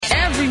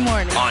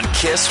morning. On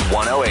Kiss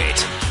 108.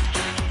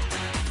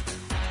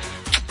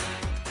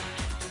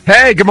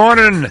 Hey, good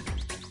morning.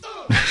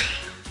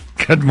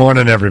 Good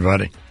morning,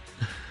 everybody.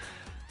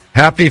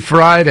 Happy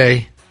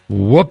Friday.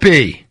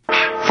 Whoopee.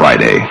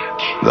 Friday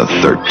the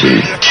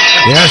 13th.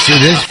 Yes,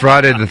 it is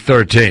Friday the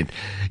 13th.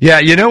 Yeah,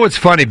 you know what's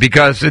funny?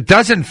 Because it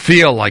doesn't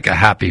feel like a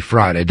happy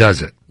Friday,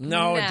 does it?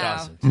 No, it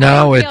doesn't.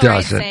 No, it I feel right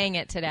doesn't. saying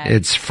it today.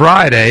 It's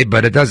Friday,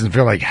 but it doesn't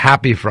feel like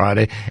Happy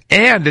Friday.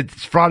 And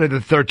it's Friday the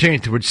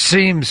 13th, which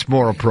seems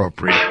more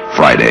appropriate.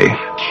 Friday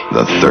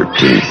the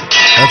 13th.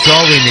 That's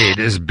all we need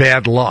is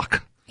bad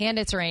luck. And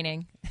it's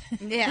raining.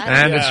 Yeah.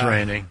 And it's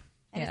raining.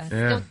 Yeah. It's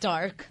still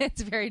dark.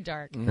 It's very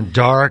dark. And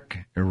dark,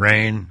 and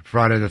rain,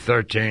 Friday the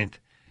 13th.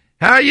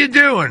 How you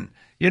doing?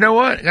 You know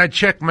what? I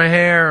check my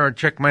hair or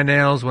check my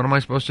nails. What am I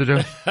supposed to do?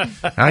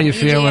 How you You do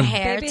your feeling?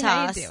 hair Baby,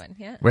 how you toss. doing?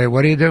 Yeah. Wait,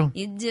 what do you do?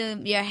 You do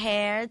your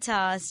hair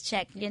toss,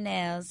 check your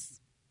nails.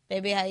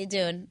 Baby, how you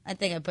doing? I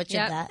think I butchered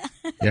Yep. that.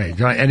 Yeah,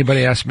 don't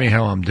anybody ask me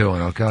how I'm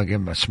doing, okay? I'll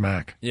give him a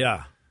smack.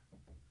 Yeah.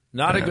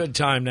 Not a good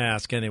time to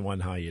ask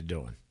anyone how you're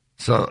doing.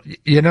 So,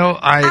 you know,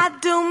 I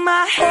do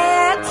my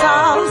hair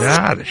toss.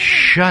 God,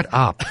 shut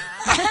up,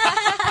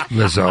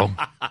 Lizzo.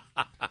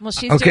 Well,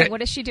 she's Okay. doing.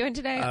 What is she doing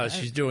today?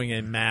 She's doing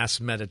a mass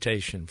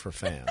meditation for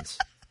fans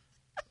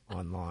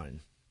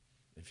online.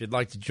 If you'd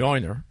like to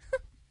join her.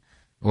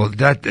 Well,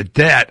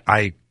 that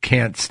I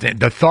can't stand.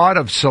 The thought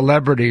of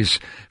celebrities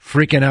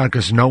freaking out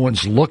because no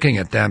one's looking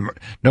at them.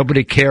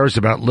 Nobody cares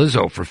about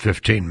Lizzo for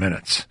 15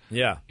 minutes.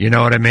 Yeah. You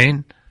know what I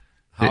mean?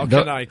 How The-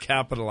 can I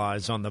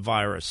capitalize on the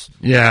virus?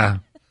 Yeah.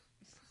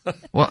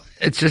 Well,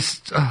 it's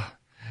just.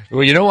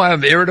 Well, you know why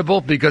I'm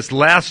irritable? Because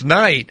last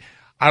night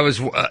I was,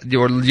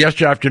 or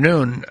yesterday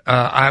afternoon,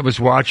 I was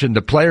watching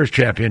the Players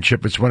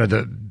Championship. It's one of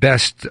the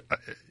best.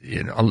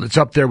 It's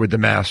up there with the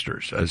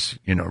Masters as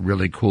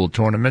really cool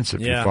tournaments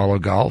if you follow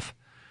golf.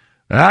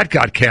 That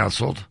got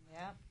canceled.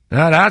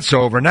 Now that's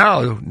over.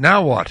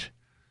 Now what?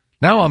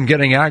 Now I'm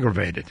getting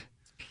aggravated.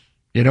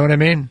 You know what I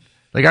mean?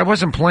 Like I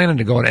wasn't planning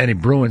to go to any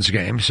Bruins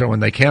game, so when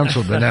they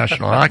canceled the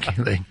National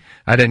Hockey League,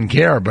 I didn't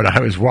care. But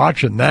I was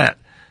watching that.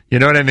 You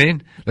know what I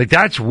mean? Like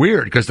that's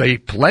weird because they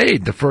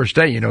played the first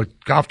day.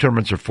 Golf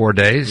tournaments are 4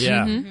 days.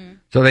 Yeah. Mm-hmm.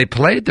 So they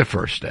played the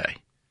first day.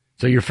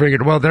 So you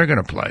figured, well, they're going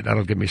to play.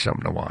 That'll give me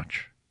something to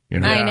watch. I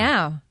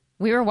know.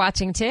 We were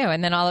watching too,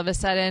 and then all of a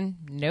sudden,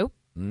 nope,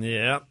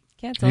 Yeah.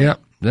 canceled.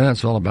 Yep. Yeah,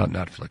 it's all about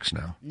Netflix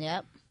now.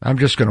 Yep. I'm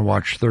just going to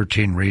watch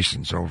 13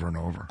 Reasons over and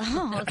over.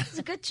 Oh, that's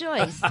a good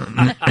choice.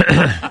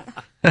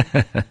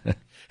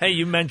 Hey,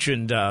 you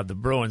mentioned the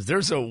Bruins.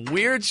 There's a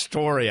weird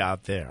story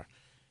out there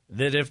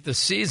that if the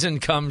season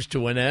comes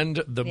to an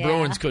end, the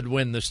Bruins could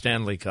win the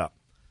Stanley Cup.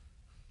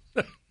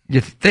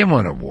 They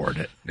won't award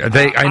it.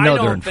 I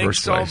know they're in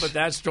first I don't think place. so, but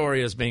that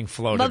story is being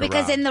floated Well,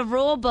 because around. in the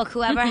rule book,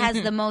 whoever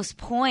has the most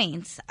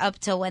points up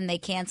to when they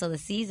cancel the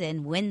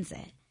season wins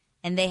it.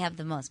 And they have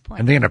the most points.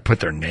 And they're going to put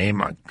their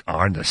name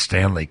on the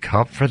Stanley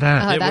Cup for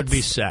that? Oh, it would that's-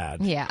 be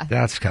sad. Yeah.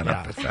 That's kind of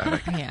Yeah.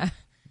 pathetic. Yeah.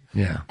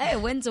 Yeah. Hey,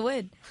 win's a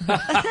win.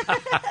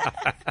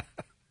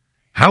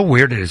 How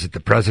weird it is that the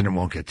president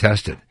won't get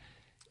tested.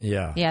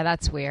 Yeah. Yeah,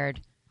 that's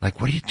weird. Like,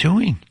 what are you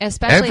doing?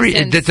 Especially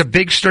since- it's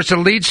a it's a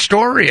lead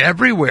story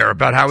everywhere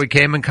about how he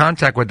came in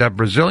contact with that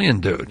Brazilian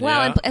dude. Well,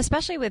 Yeah. and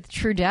especially with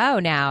Trudeau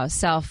now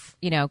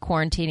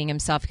quarantining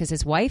himself because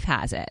his wife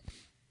has it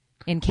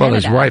in Canada.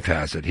 Well, his wife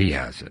has it. He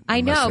has it. I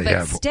Unless know, they but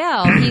have-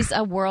 still, he's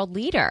a world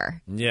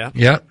leader. Yeah.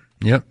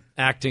 Yep.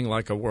 Acting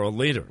like a world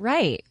leader.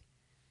 Right.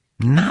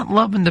 Not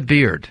loving the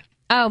beard.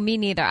 Oh, me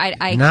neither.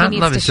 I Not he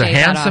needs loving. to It's a shave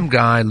that handsome off.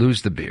 guy.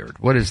 Lose the beard.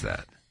 What is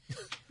that?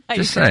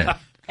 Just saying.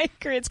 I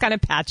agree. It's kind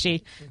of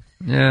patchy.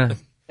 Yeah,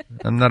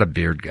 I'm not a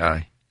beard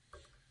guy.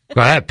 But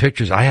I have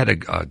pictures. I had a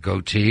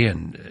goatee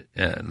and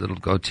a little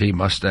goatee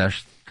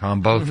mustache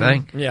combo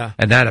thing. Yeah.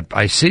 And that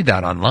I see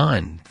that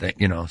online.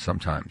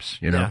 Sometimes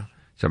Yeah.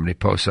 somebody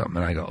posts something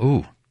and I go,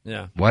 "Ooh,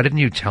 Yeah. why didn't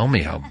you tell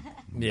me how?"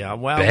 Yeah.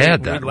 Well,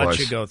 Bad we that let was.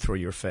 you go through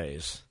your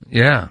phase.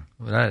 Yeah,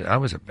 I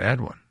was a bad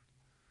one.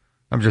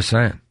 I'm just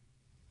saying.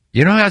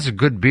 You know who has a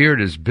good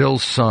beard is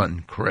Bill's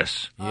son,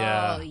 Chris.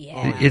 Yeah. Oh,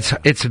 yeah.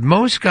 It's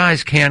most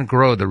guys can't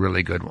grow the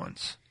really good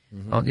ones.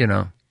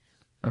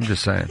 I'm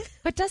just saying.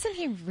 But doesn't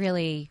he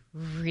really,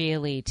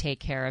 really take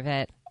care of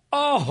it?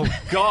 Oh,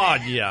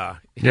 God, yeah.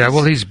 Yeah,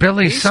 well, he's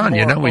Billy's He's son.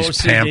 more He's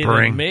OCD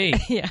pampering. than me.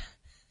 Yeah.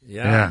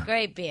 Yeah.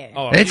 Great beard.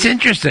 Oh, It's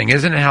interesting,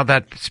 isn't it, how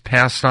that's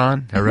passed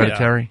on,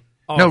 hereditary?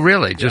 Oh, no,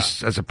 really, yeah.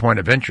 just as a point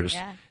of interest,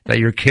 Yeah. that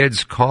your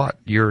kids caught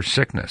your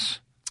sickness.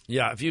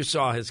 yeah, if you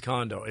saw his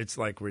condo, it's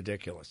like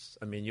ridiculous.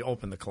 I mean, you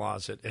open the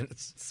closet and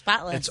it's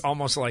Spotless. It's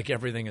almost like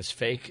everything is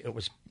fake. It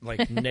was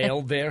like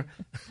nailed there.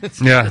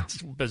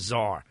 It's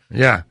bizarre.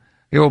 Yeah.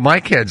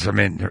 My kids, I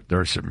mean,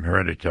 there's some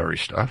hereditary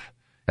stuff.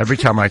 Every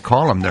time I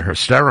call them, they're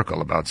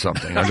hysterical about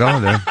something. I go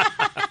there.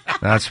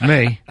 That's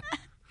me.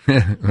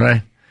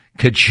 Right?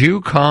 Could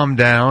you calm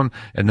down?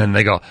 And then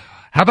they go,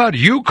 how about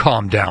you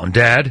calm down,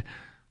 Dad?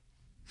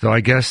 So I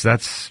guess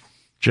that's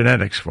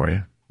genetics for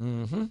you.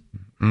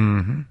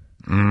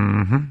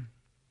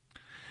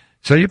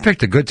 So you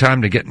picked a good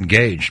time to get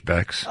engaged,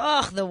 Bex.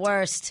 Oh, the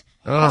worst.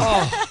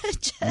 Oh.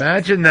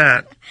 Imagine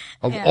that.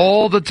 Of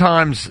all the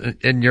times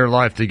in your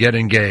life to get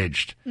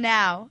engaged.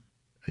 Now.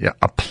 Yeah,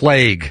 a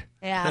plague.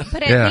 Yeah.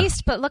 But at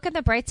least, but look at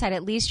the bright side.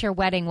 At least your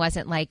wedding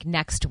wasn't like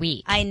next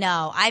week. I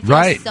know. I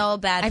feel so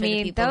bad for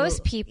the people. Those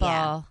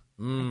people,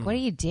 like, what do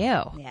you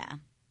do? Yeah.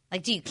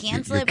 Like, do you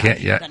cancel it? Can't,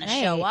 Are you going to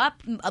show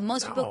up?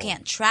 Most people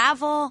can't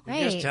travel.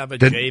 Just have a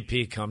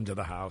JP come to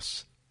the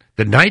house.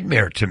 The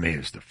nightmare to me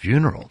is the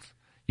funerals.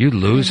 You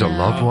lose a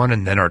loved one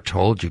and then are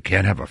told you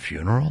can't have a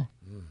funeral?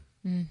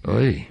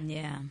 Oy.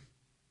 Yeah.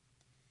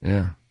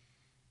 Yeah.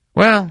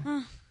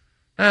 Well,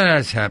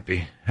 that's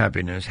happy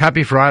news.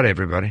 Happy Friday,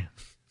 everybody.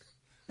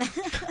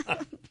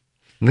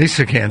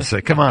 Lisa can't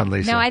say. Come on,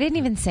 Lisa. No, I didn't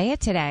even say it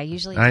today. I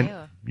usually do.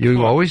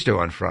 You always do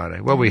on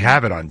Friday. Well, we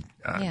have it on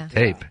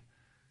tape.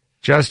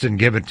 Justin,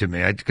 give it to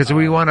me because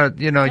we want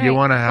to. You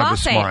want to have a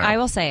smile. I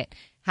will say it.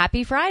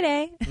 Happy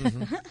Friday.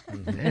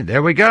 Hey,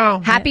 there we go.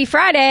 Happy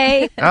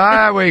Friday.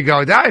 There we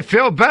go. I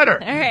feel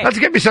better. All right. Let's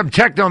give me some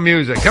techno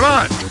music. Come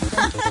on.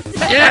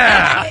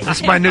 Yeah.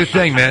 That's my new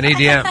thing, man.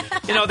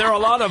 EDM. There are a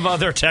lot of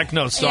other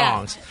techno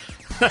songs.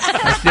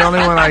 That's the only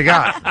one I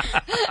got.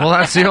 Well,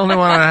 that's the only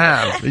one I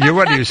have.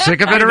 Are you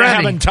sick of it They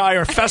already? have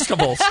entire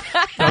festivals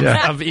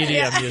of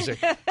EDM music.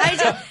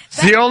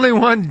 It's the only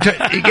one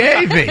he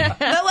gave me.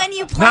 But when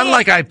you play Not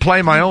like I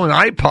play my own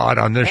iPod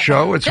on this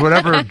show. It's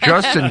whatever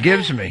Justin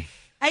gives me.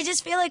 I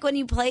just feel like when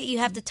you play it, you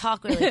have to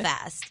talk really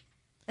fast.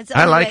 That's the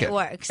I only like way it. it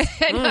works.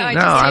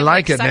 I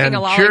like it, man.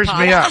 Cheers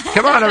me up.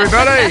 Come on,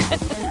 everybody.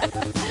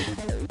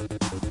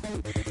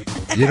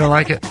 You don't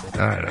like it?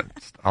 All right,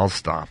 I'll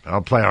stop.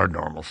 I'll play our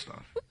normal stuff.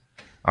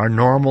 Our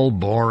normal,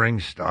 boring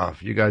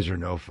stuff. You guys are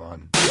no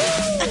fun.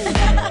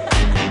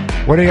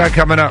 What do you got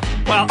coming up?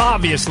 Well,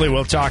 obviously,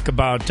 we'll talk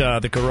about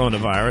the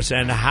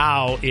coronavirus and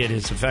how it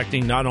is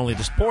affecting not only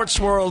the sports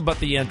world, but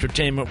the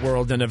entertainment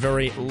world in a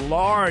very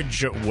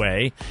large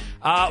way.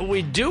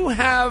 We do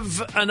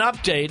have an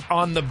update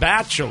on The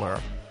Bachelor,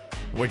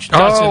 which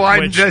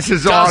doesn't, this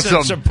is doesn't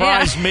awesome.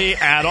 surprise me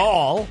at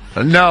all.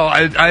 No,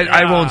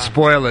 I won't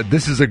spoil it.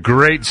 This is a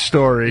great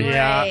story.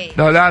 Yeah.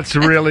 No, that's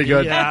really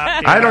good.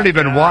 I don't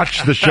even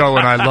watch the show,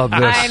 and I love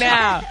this. I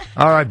know.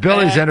 All right,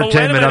 Billy's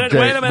entertainment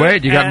update.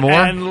 Wait, you got more?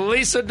 And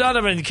Lisa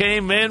Donovan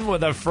came in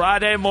with a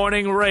Friday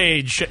morning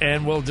rage,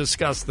 and we'll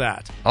discuss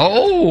that.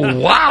 Oh,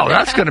 wow.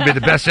 That's going to be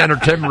the best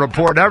entertainment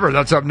report ever.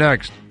 That's up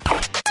next.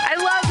 I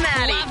love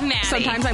Maddie. Sometimes